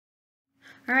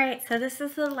Alright, so this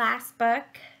is the last book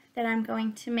that I'm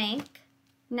going to make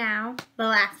now. The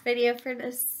last video for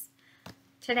this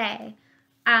today.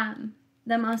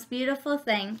 The Most Beautiful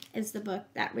Thing is the book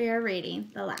that we are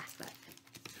reading, the last book.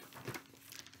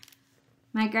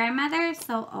 My grandmother is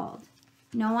so old.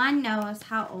 No one knows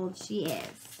how old she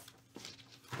is.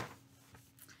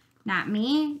 Not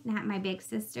me, not my big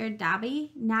sister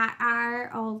Dobby, not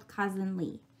our old cousin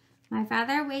Lee. My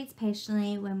father waits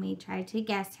patiently when we try to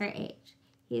guess her age.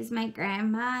 He is my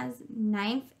grandma's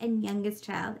 9th and youngest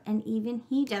child, and even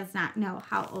he does not know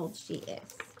how old she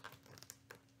is.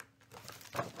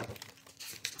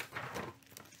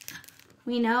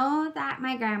 We know that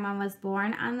my grandma was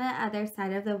born on the other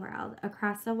side of the world,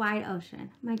 across the wide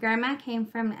ocean. My grandma came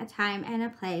from a time and a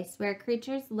place where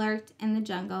creatures lurked in the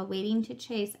jungle waiting to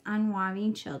chase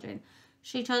unwanted children.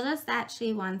 She told us that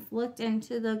she once looked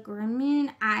into the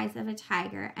gleaming eyes of a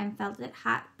tiger and felt its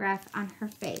hot breath on her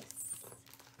face.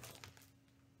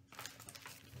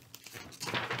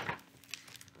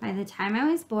 By the time I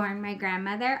was born, my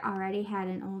grandmother already had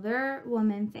an older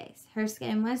woman face. Her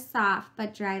skin was soft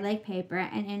but dry like paper,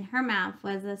 and in her mouth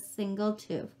was a single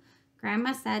tooth.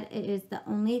 Grandma said it is the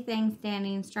only thing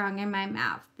standing strong in my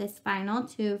mouth, this final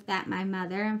tooth that my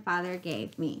mother and father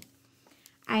gave me.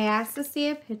 I asked to see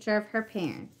a picture of her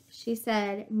parents. She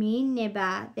said, me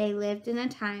Nibba, they lived in a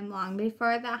time long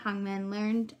before the hangmen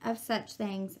learned of such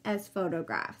things as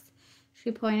photographs.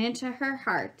 She pointed to her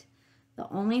heart. The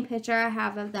only picture I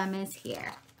have of them is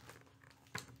here.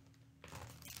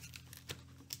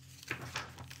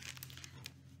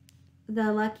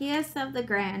 The luckiest of the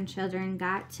grandchildren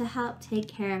got to help take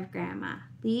care of Grandma.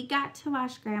 Lee got to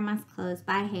wash Grandma's clothes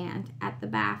by hand at the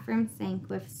bathroom sink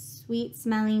with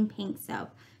sweet-smelling pink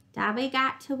soap. Dobby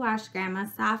got to wash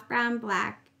Grandma's soft brown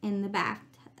black in the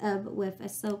bathtub with a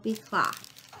soapy cloth.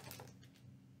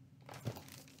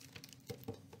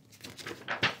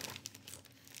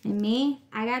 And me,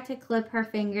 I got to clip her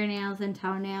fingernails and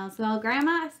toenails while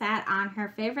Grandma sat on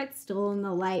her favorite stool in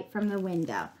the light from the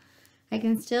window. I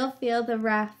can still feel the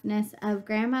roughness of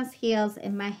Grandma's heels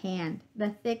in my hand, the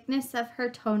thickness of her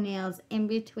toenails in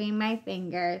between my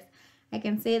fingers. I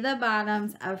can see the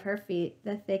bottoms of her feet,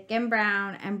 the thick and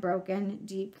brown and broken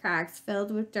deep cracks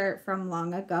filled with dirt from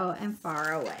long ago and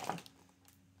far away.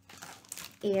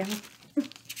 Ew.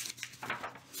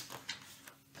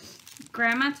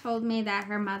 Grandma told me that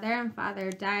her mother and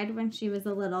father died when she was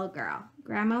a little girl.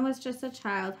 Grandma was just a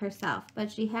child herself, but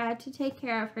she had to take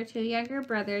care of her 2 younger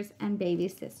brothers and baby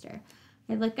sister.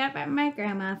 I look up at my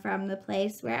grandma from the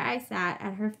place where I sat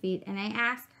at her feet and I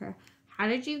asked her, how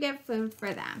did you get food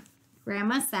for them?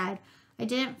 Grandma said, I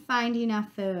didn't find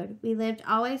enough food. We lived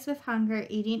always with hunger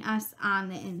eating us on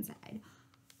the inside.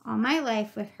 All my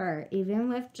life with her, even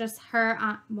with just her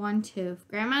one tooth,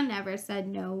 Grandma never said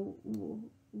no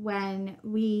when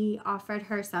we offered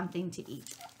her something to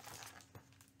eat.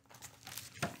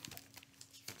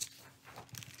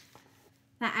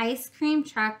 The ice cream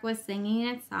truck was singing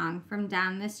its song from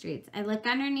down the streets. I looked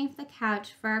underneath the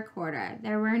couch for a quarter.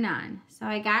 There were none. So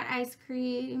I got ice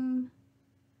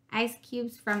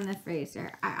cubes from the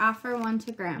freezer. I offered one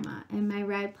to Grandma in my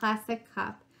red plastic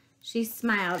cup. She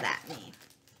smiled at me.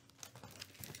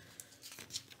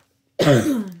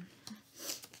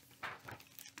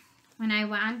 When I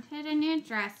wanted a new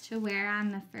dress to wear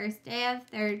on the first day of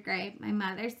 3rd grade, my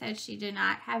mother said she did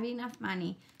not have enough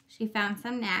money. She found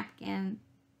some napkins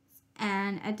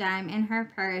and a dime in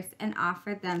her purse and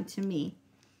offered them to me.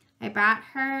 I bought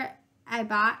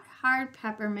hard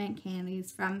peppermint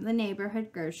candies from the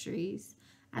neighborhood groceries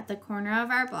at the corner of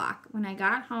our block. When I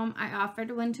got home, I offered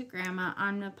one to Grandma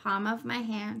on the palm of my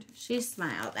hand. She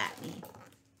smiled at me.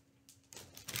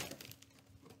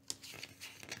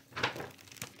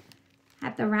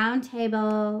 At the round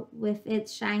table with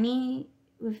its shaky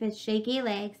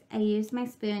legs, I used my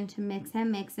spoon to mix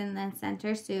in the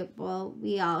center soup bowl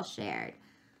we all shared.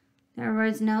 There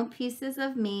was no pieces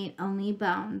of meat, only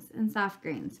bones and soft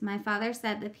greens. My father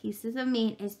said the pieces of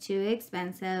meat is too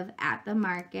expensive at the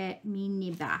market, me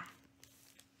niba.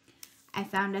 I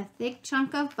found a thick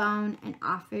chunk of bone and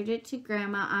offered it to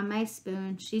Grandma on my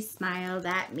spoon. She smiled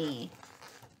at me.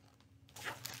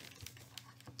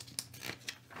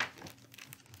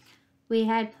 We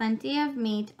had plenty of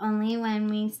meat only when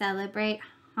we celebrate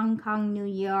Hong Kong New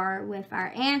Year with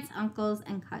our aunts, uncles,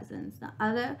 and cousins.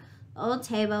 The old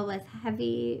table was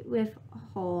heavy with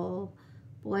whole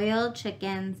boiled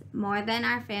chickens, more than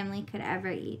our family could ever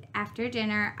eat. After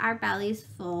dinner, our bellies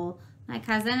full, my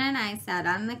cousin and I sat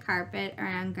on the carpet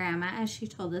around Grandma as she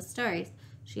told us stories.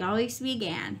 She always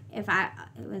began, it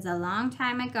was a long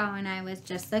time ago and I was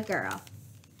just a girl.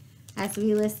 As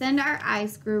we listened, our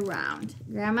eyes grew round.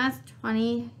 Grandma's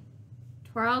 20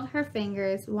 twirled her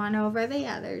fingers one over the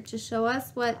other to show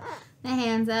us what the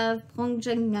hands of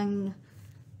Pongjangung,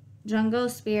 jungle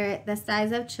spirit the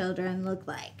size of children, look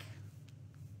like.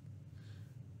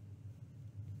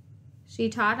 She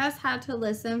taught us how to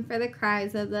listen for the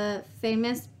cries of the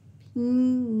famous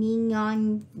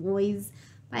Pinyin voice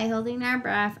by holding our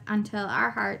breath until our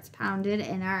hearts pounded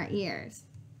in our ears.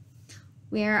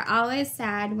 We are always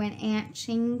sad when Aunt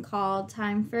Ching called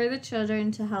time for the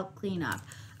children to help clean up.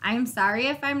 I'm sorry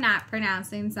if I'm not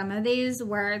pronouncing some of these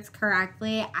words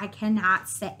correctly. I cannot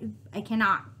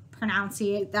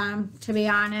pronunciate them, to be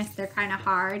honest. They're kind of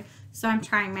hard, so I'm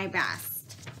trying my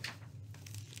best.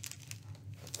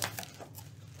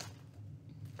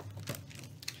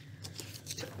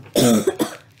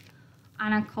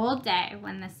 On a cold day,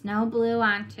 when the snow blew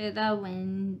onto the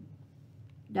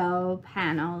window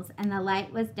panels and the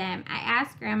light was dim, I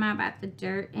asked Grandma about the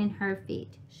dirt in her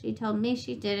feet. She told me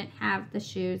she didn't have the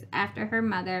shoes after her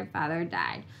mother and father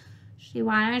died. She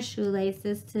wanted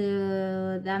shoelaces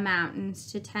to the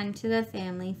mountains to tend to the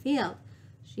family field.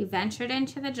 She ventured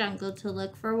into the jungle to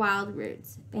look for wild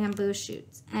roots, bamboo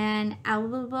shoots, and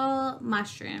edible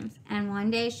mushrooms, and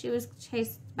one day she was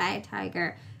chased by a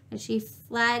tiger. As she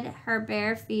fled, her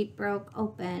bare feet broke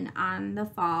open on the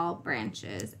fall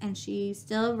branches, and she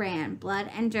still ran, blood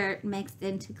and dirt mixed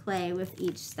into clay with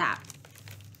each step.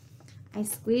 I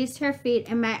squeezed her feet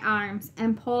in my arms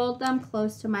and pulled them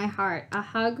close to my heart, a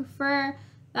hug for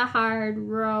the hard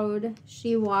road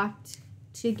she walked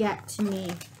to get to me.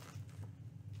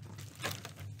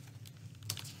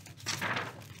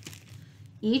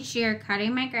 Each year,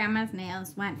 cutting my grandma's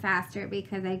nails went faster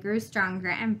because I grew stronger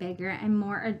and bigger and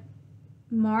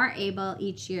more able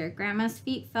each year. Grandma's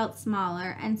feet felt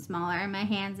smaller and smaller in my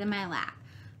hands and my lap.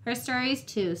 Her stories,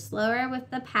 too, slower with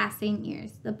the passing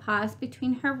years. The pause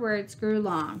between her words grew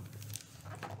long.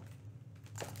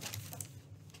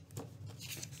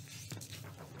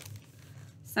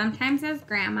 Sometimes as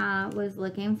Grandma was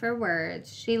looking for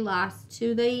words she lost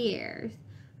to the years,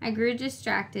 I grew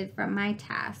distracted from my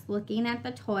task, looking at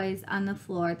the toys on the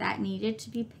floor that needed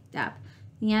to be picked up,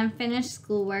 the unfinished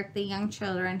schoolwork, the young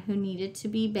children who needed to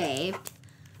be bathed.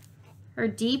 Her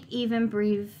deep, even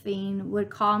breathing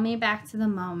would call me back to the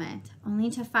moment,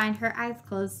 only to find her eyes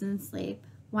closed in sleep,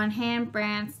 one hand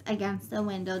braced against the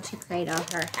window to cradle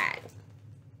her head.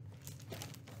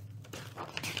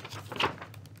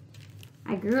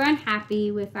 I grew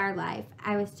unhappy with our life.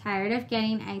 I was tired of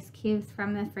getting ice cubes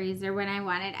from the freezer when I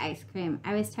wanted ice cream.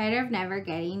 I was tired of never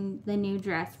getting the new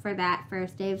dress for that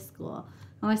first day of school.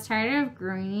 I was tired of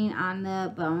growing on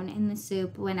the bone in the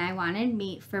soup when I wanted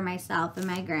meat for myself and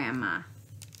my grandma.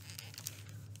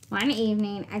 One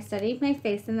evening, I studied my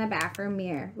face in the bathroom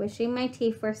mirror, wishing my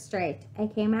teeth were straight. I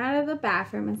came out of the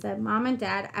bathroom and said, "Mom and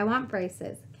Dad, I want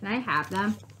braces. Can I have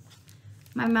them?"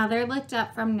 My mother looked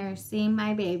up from nursing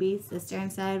my baby sister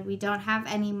and said, "We don't have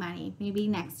any money. Maybe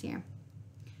next year."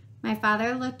 My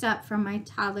father looked up from my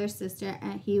toddler sister,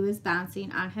 and he was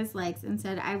bouncing on his legs, and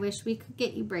said, "I wish we could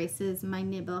get you braces, my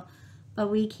nibble,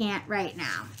 but we can't right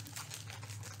now."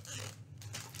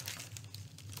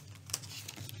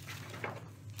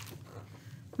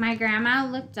 My grandma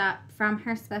looked up from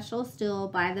her special stool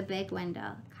by the big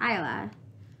window. "Kyla,"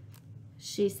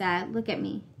 she said, "look at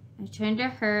me." I turned to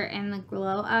her in the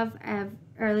glow of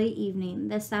early evening.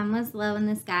 The sun was low in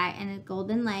the sky, and a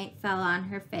golden light fell on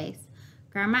her face.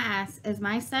 Grandma asked, "Is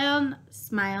my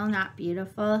smile not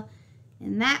beautiful?"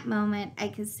 In that moment, I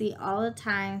could see all the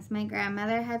times my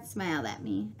grandmother had smiled at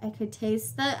me. I could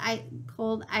taste the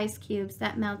cold ice cubes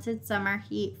that melted summer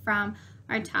heat from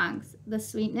our tongues, the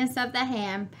sweetness of the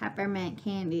ham peppermint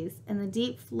candies, and the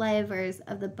deep flavors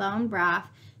of the bone broth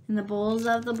in the bowls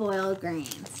of the boiled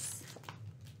grains.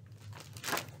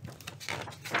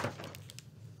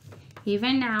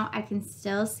 Even now, I can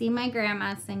still see my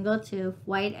grandma's single tooth,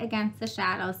 white against the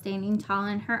shadow, standing tall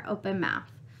in her open mouth.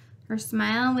 Her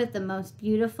smile was the most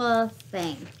beautiful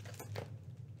thing.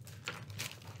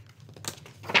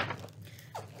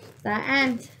 The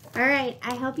end. All right,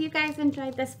 I hope you guys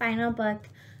enjoyed this final book.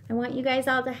 I want you guys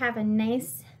all to have a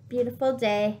nice, beautiful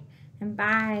day, and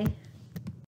bye.